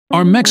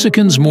Are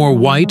Mexicans more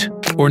white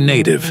or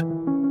native?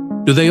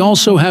 Do they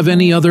also have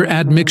any other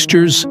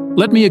admixtures?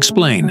 Let me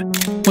explain.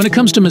 When it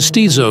comes to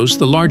mestizos,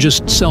 the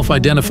largest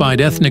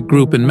self-identified ethnic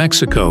group in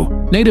Mexico,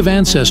 native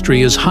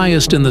ancestry is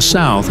highest in the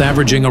south,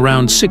 averaging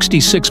around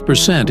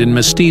 66% in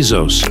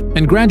mestizos,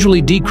 and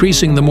gradually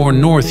decreasing the more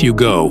north you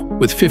go,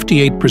 with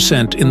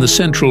 58% in the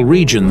central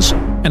regions,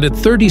 and at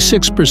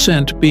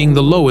 36% being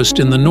the lowest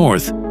in the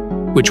north,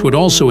 which would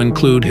also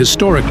include,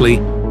 historically,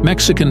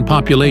 Mexican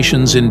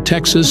populations in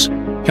Texas,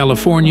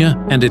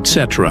 California, and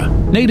etc.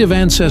 Native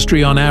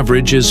ancestry on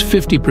average is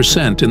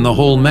 50% in the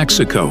whole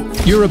Mexico.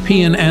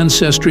 European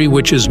ancestry,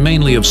 which is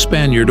mainly of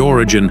Spaniard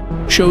origin,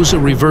 shows a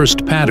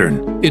reversed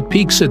pattern. It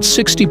peaks at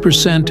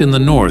 60% in the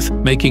north,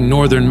 making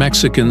northern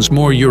Mexicans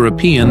more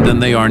European than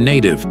they are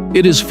native.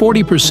 It is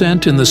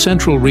 40% in the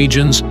central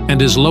regions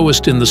and is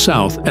lowest in the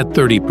south at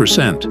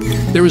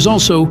 30%. There is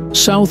also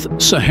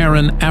South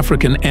Saharan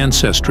African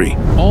ancestry,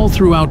 all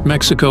throughout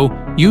Mexico,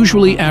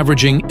 usually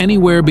averaging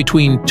anywhere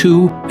between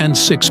 2 and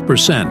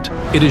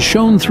 6%. It is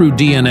shown through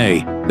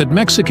DNA that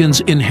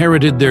Mexicans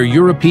inherited their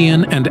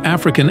European and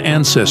African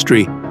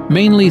ancestry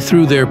mainly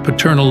through their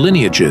paternal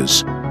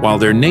lineages, while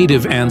their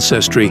native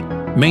ancestry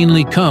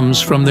mainly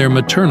comes from their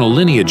maternal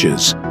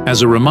lineages.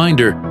 As a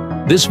reminder,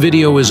 this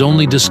video is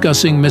only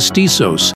discussing mestizos,